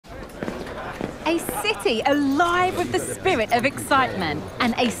A city alive with the spirit of excitement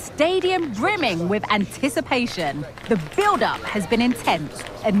and a stadium brimming with anticipation. The build-up has been intense,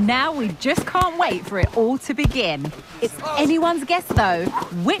 and now we just can't wait for it all to begin. It's anyone's guess, though,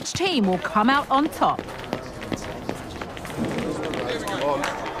 which team will come out on top.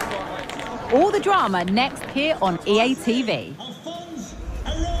 All the drama next here on EA TV.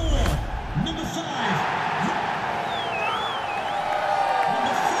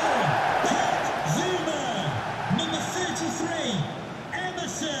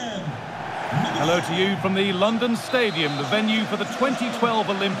 Hello to you from the London Stadium, the venue for the 2012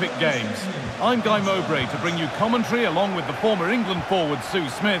 Olympic Games. I'm Guy Mowbray to bring you commentary along with the former England forward Sue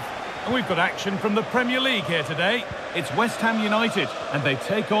Smith. And we've got action from the Premier League here today. It's West Ham United and they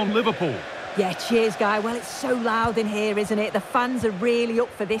take on Liverpool. Yeah, cheers, Guy. Well, it's so loud in here, isn't it? The fans are really up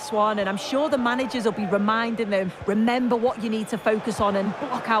for this one, and I'm sure the managers will be reminding them, remember what you need to focus on and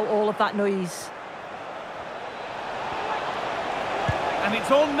block out all of that noise. And it's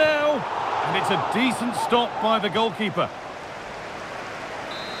on now. And it's a decent stop by the goalkeeper.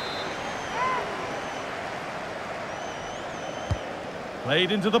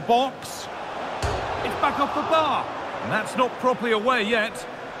 Played into the box. It's back off the bar. And that's not properly away yet.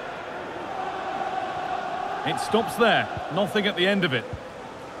 It stops there. Nothing at the end of it.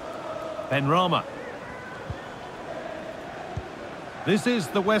 Benrahma. This is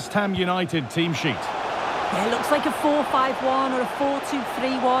the West Ham United team sheet. Yeah, it looks like a 4-5-1 or a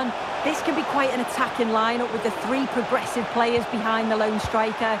 4-2-3-1. This can be quite an attacking lineup with the three progressive players behind the lone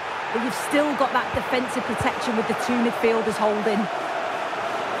striker, but you've still got that defensive protection with the two midfielders holding.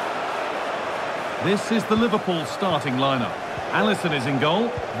 This is the Liverpool starting lineup. Alisson is in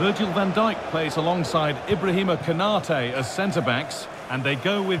goal. Virgil van Dijk plays alongside Ibrahima Konate as centre-backs, and they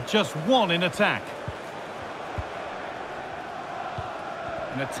go with just one in attack.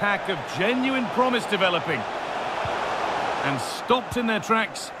 An attack of genuine promise developing. And stopped in their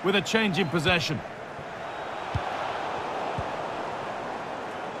tracks with a change in possession.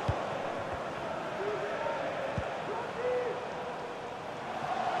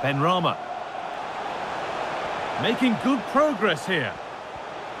 Benrahma. Making good progress here.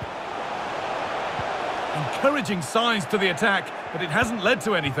 Encouraging signs to the attack, but it hasn't led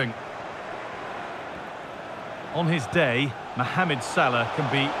to anything. On his day, Mohamed Salah can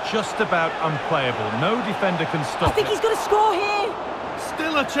be just about unplayable. No defender can stop I think he's going to score here.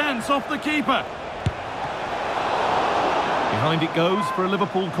 Still a chance off the keeper. Behind it goes for a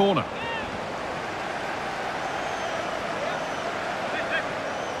Liverpool corner.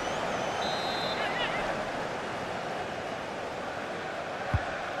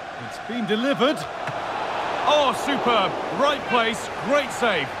 It's been delivered. Oh, superb. Right place, great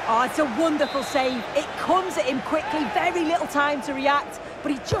save. Oh, it's a wonderful save. It comes at him quickly, very little time to react,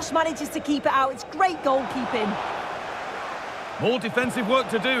 but he just manages to keep it out. It's great goalkeeping. More defensive work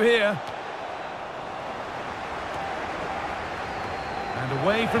to do here. And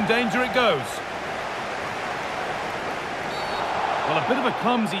away from danger it goes. Well, a bit of a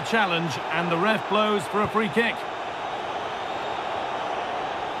clumsy challenge, and the ref blows for a free kick.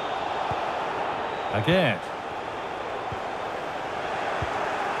 Again.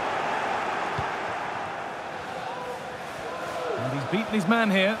 And he's beaten his man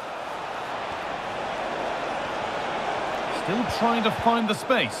here. Still trying to find the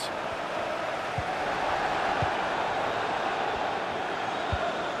space.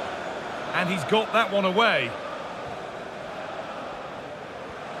 And he's got that one away.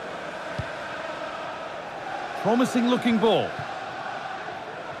 Promising looking ball.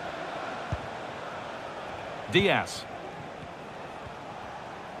 Diaz.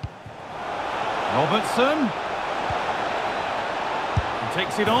 Robertson. He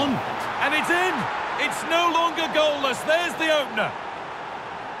takes it on. And it's in! It's no longer goalless. There's the opener.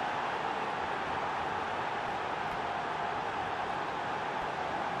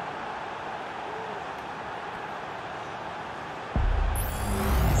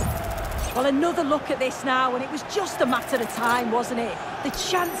 Well, another look at this now, and it was just a matter of time, wasn't it? The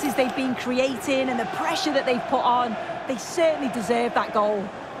chances they've been creating and the pressure that they've put on, they certainly deserve that goal.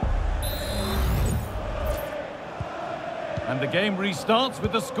 And the game restarts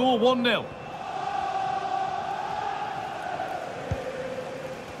with the score 1-0.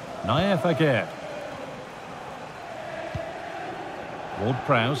 Naif Aguerd.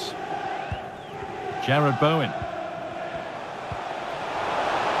 Ward-Prowse. Jared Bowen.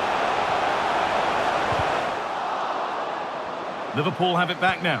 Liverpool have it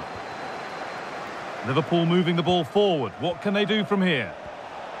back now. Liverpool moving the ball forward. What can they do from here?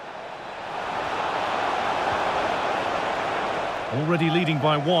 Already leading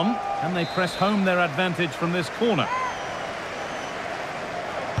by one. Can they press home their advantage from this corner?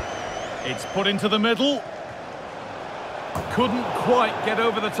 It's put into the middle. Couldn't quite get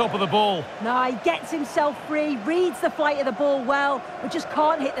over the top of the ball. No, he gets himself free, reads the flight of the ball well, but just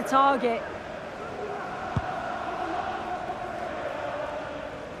can't hit the target.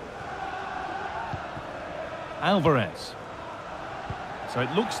 Alvarez. So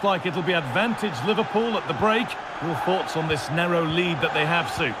it looks like it'll be advantage Liverpool at the break. Your thoughts on this narrow lead that they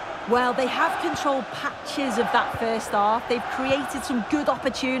have, Sue? Well, they have controlled patches of that first half. They've created some good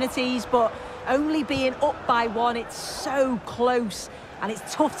opportunities, but only being up by one, it's so close, and it's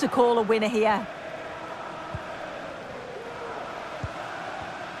tough to call a winner here.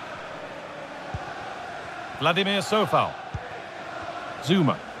 Vladimir Sofal.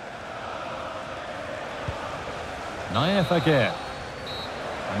 Zuma. Nayef Aguerd.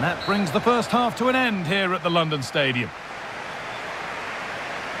 And that brings the first half to an end here at the London Stadium.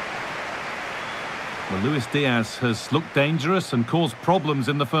 Well, Luis Diaz has looked dangerous and caused problems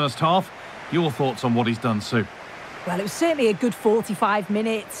in the first half. Your thoughts on what he's done, Sue? Well, it was certainly a good 45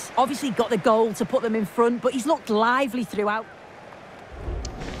 minutes. Obviously got the goal to put them in front, but he's looked lively throughout.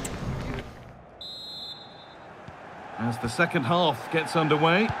 As the second half gets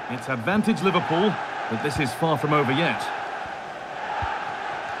underway, it's advantage Liverpool, but this is far from over yet.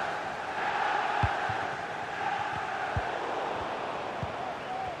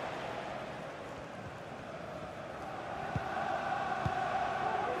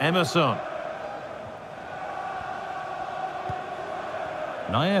 Emerson.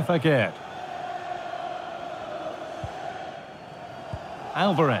 Nayef Aguerd.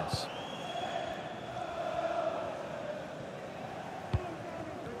 Alvarez.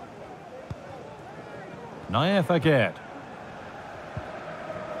 Nayef Aguerd.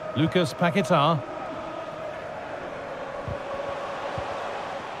 Lucas Paquetá.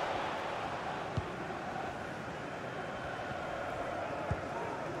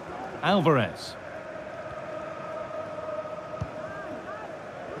 Alvarez.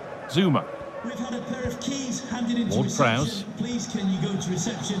 Zuma. We've had a pair of keys handed into Ward reception. Prowse. Please can you go to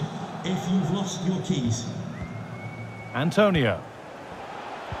reception if you've lost your keys? Antonio.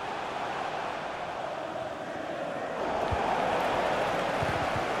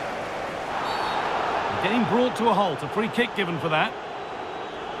 Getting brought to a halt, a free kick given for that.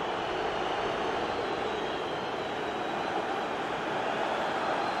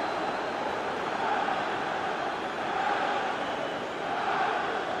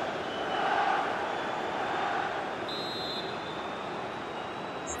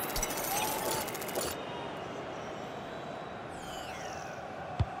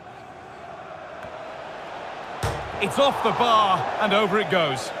 It's off the bar and over it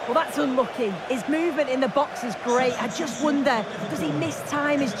goes. Well, that's unlucky. His movement in the box is great. I just wonder, does he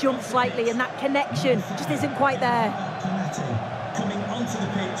mistime his jump slightly and that connection just isn't quite there? Coming onto the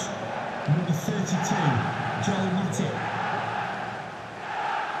pitch, number 32, Joel Matip.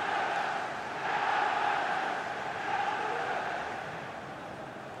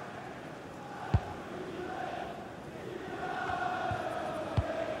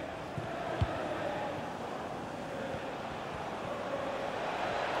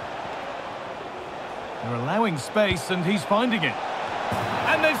 They're allowing space and he's finding it.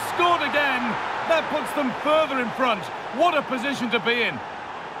 And they've scored again. That puts them further in front. What a position to be in.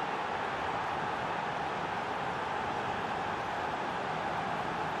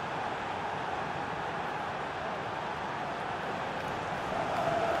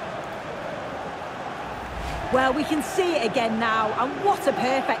 Well, we can see it again now, and what a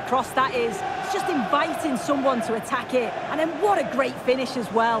perfect cross that is. It's just inviting someone to attack it, and then what a great finish as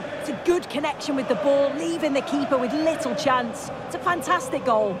well. It's a good connection with the ball, leaving the keeper with little chance. It's a fantastic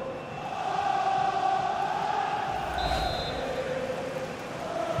goal.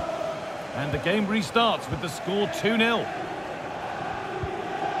 And the game restarts with the score 2-0.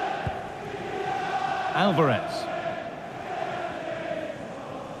 Alvarez.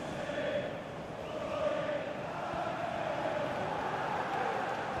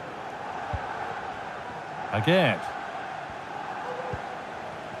 Aguerd.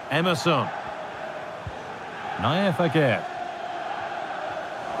 Emerson. Nayef Aguerd.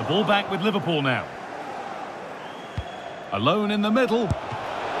 The ball back with Liverpool now. Alone in the middle.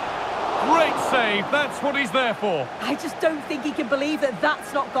 Great save, that's what he's there for. I just don't think he can believe that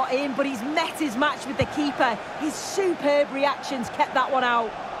that's not got in, but he's met his match with the keeper. His superb reactions kept that one out.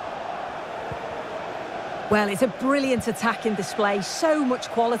 Well, it's a brilliant attacking display, so much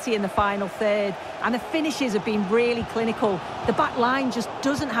quality in the final third, and the finishes have been really clinical. The back line just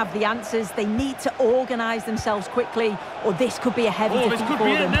doesn't have the answers. They need to organise themselves quickly, or this could be a heavy defeat this could for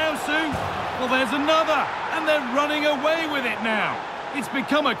be them. it now, Sue. Well, there's another, and they're running away with it now. It's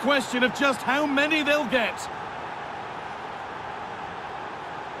become a question of just how many they'll get.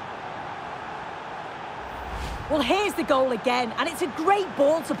 Well, here's the goal again, and it's a great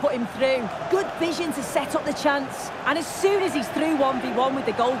ball to put him through. Good vision to set up the chance. And as soon as he's through 1v1 with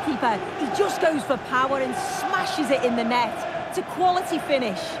the goalkeeper, he just goes for power and smashes it in the net. It's a quality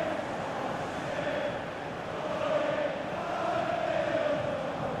finish.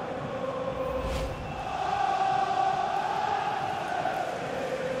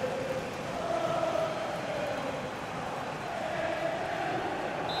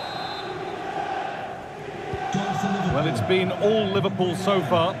 Well, it's been all Liverpool so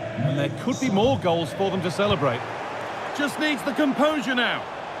far, and there could be more goals for them to celebrate. Just needs the composure now.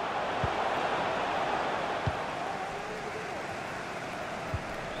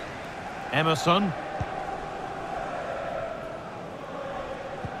 Emerson.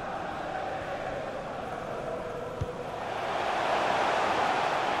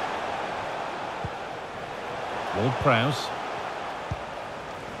 Ward-Prowse.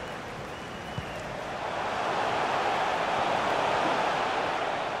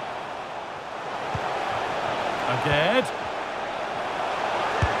 Again.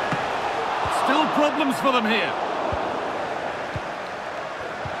 Still problems for them here.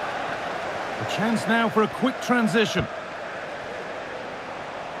 A chance now for a quick transition.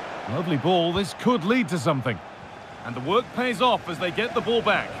 Lovely ball. This could lead to something. And the work pays off as they get the ball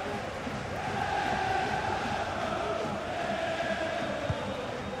back.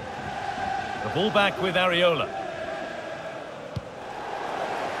 The ball back with Areola.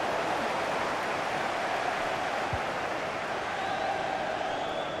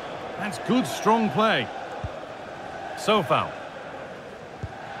 That's good, strong play. Sofascore.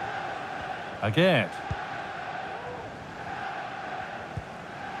 Again.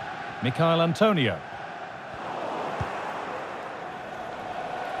 Michail Antonio.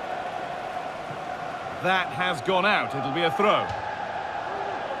 That has gone out. It'll be a throw.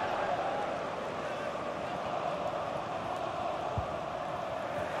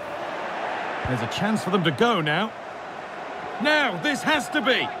 There's a chance for them to go now. Now, this has to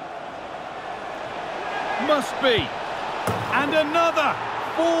be. Must be. And another.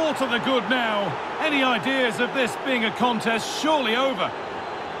 4 to the good now. Any ideas of this being a contest surely over?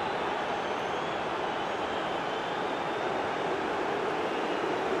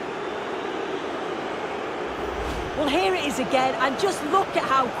 Well, here it is again, and just look at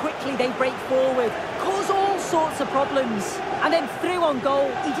how quickly they break forward, cause all sorts of problems. And then through on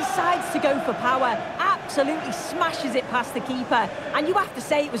goal, he decides to go for power, absolutely smashes it past the keeper, and you have to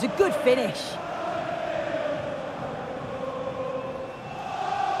say it was a good finish.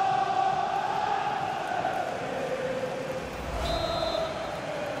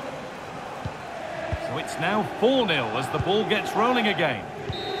 So it's now 4-0 as the ball gets rolling again.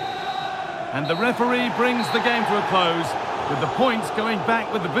 And the referee brings the game to a close, with the points going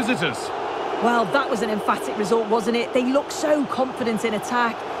back with the visitors. Well, that was an emphatic result, wasn't it? They looked so confident in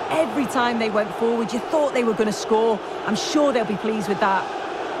attack. Every time they went forward, you thought they were going to score. I'm sure they'll be pleased with that.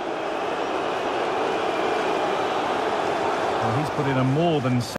 Well, he's put in a more than